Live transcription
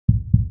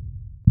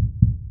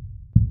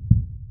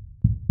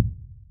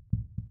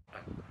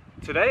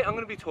Today I'm going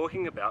to be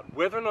talking about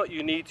whether or not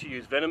you need to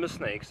use venomous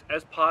snakes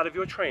as part of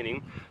your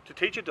training to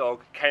teach a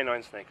dog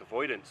canine snake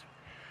avoidance.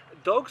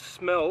 Dogs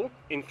smell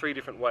in 3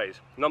 different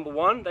ways. Number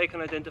 1, they can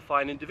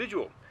identify an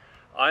individual.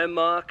 I am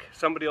Mark,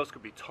 somebody else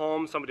could be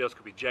Tom, somebody else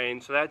could be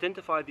Jane, so they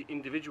identify the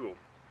individual.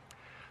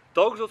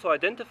 Dogs also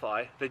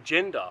identify the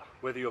gender,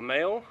 whether you're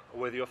male or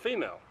whether you're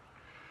female.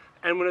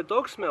 And when a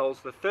dog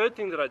smells, the 3rd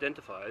thing that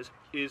identifies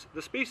is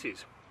the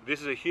species.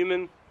 This is a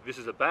human, this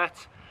is a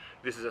bat,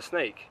 this is a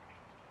snake.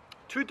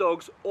 To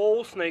dogs,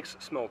 all snakes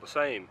smell the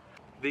same.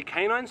 The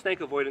canine snake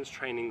avoidance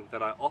training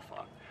that I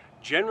offer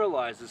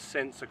generalizes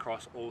scents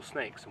across all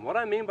snakes. And what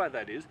I mean by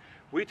that is,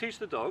 we teach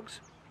the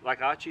dogs,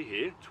 like Archie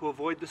here, to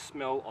avoid the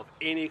smell of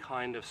any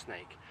kind of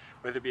snake,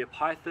 whether it be a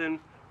python,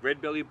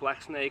 red-bellied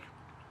black snake,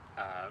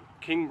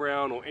 king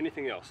brown, or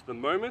anything else. The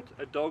moment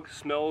a dog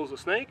smells a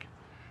snake,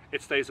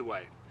 it stays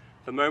away.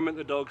 The moment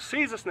the dog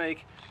sees a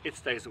snake, it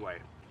stays away.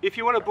 If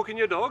you want to book in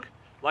your dog,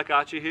 like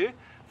Archie here,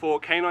 for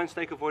canine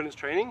snake avoidance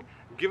training,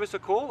 give us a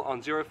call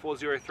on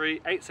 0403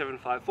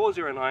 875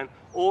 409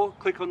 or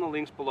click on the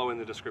links below in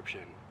the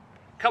description.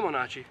 Come on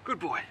Archie, good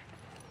boy.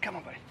 Come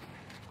on buddy.